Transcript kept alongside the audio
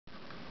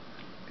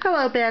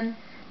Hello, Ben.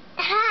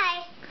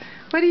 Hi.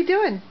 What are you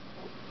doing?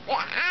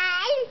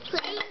 I'm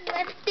playing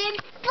with the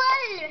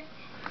ball.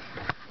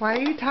 Why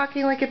are you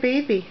talking like a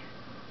baby?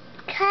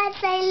 Because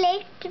I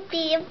like to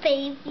be a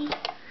baby.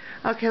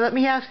 Okay, let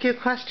me ask you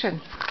a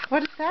question.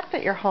 What is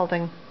that you're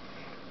holding?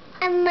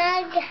 A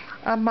mug.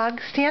 A mug?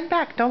 Stand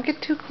back. Don't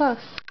get too close.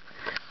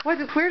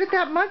 Where did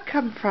that mug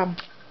come from?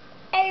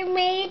 I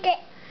made it.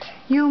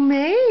 You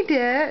made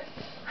it?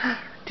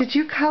 Did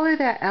you color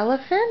that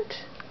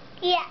elephant?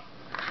 Yeah.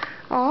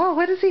 Oh,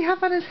 what does he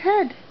have on his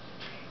head?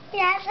 He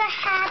has a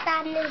hat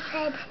on his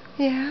head.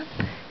 Yeah.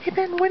 Hey,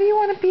 Ben, what do you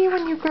want to be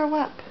when you grow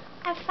up?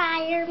 A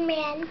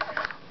fireman.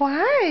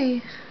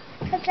 Why?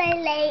 Because I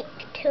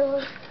like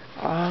to.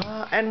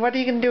 Oh, and what are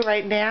you going to do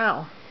right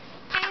now?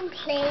 I'm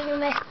playing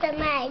with the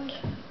mug.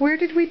 Where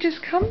did we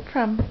just come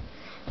from?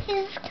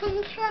 He's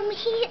come from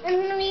here,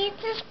 and we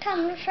just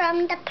come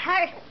from the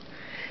park.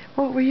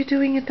 What were you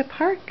doing at the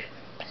park?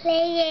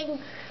 Playing.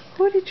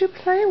 Who did you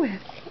play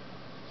with?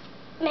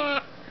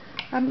 Matt.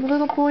 A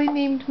little boy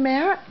named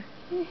Matt?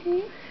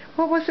 Mhm.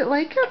 What was it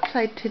like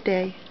outside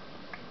today?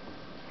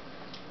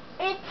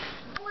 It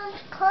was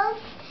cold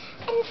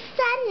and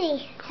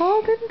sunny.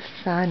 Cold and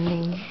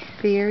sunny.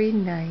 Very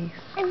nice.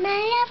 And I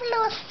have a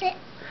little sip.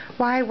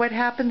 Why? What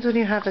happens when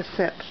you have a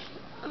sip?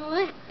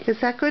 What? Is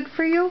that good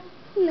for you?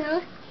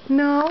 No.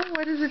 No?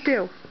 What does it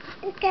do?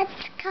 It gets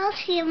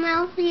calcium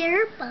out of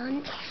your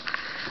bones.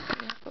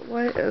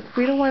 But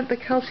we don't want the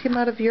calcium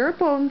out of your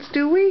bones,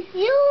 do we?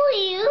 You.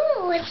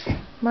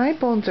 My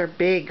bones are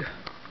big.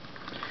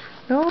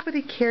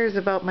 Nobody cares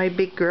about my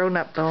big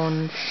grown-up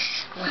bones.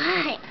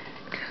 Why?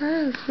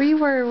 Because we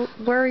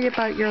worry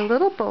about your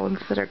little bones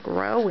that are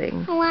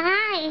growing.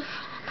 Why?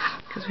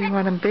 Because we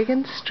want them big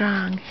and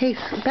strong. Hey,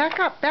 back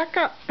up, back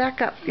up,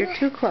 back up. You're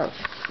too close.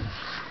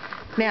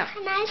 Now,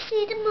 Can I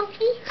see the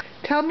movie?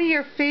 tell me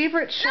your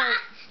favorite show.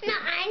 No,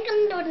 I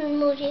ain't gonna do the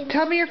movie.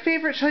 Tell me your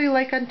favorite show you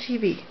like on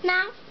TV.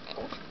 No,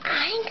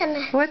 I ain't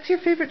gonna. What's your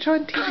favorite show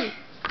on TV? I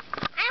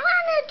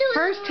wanna do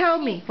First tell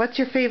me, what's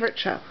your favorite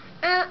show?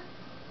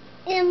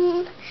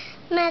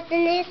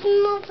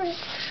 Imagination Movers.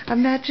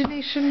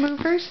 Imagination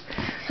Movers?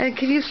 And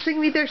can you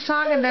sing me their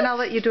song and then I'll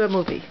let you do a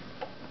movie?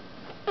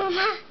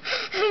 Imagination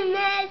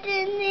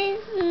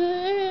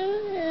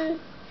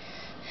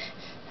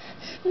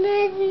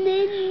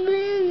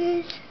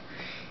Movers.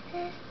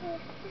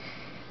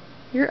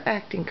 You're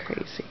acting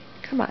crazy.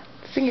 Come on,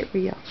 sing it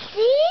real.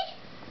 See?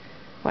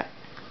 What?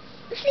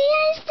 See,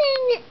 I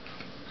sing it.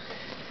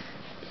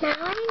 Now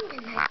I'm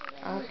gonna do it.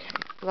 Okay,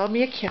 blow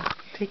me a kiss.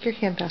 Take your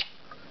hand off.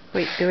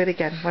 Wait, do it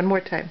again. One more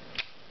time.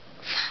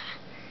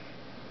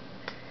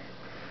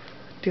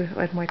 Do it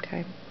one more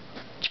time.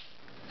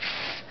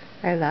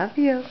 I love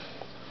you.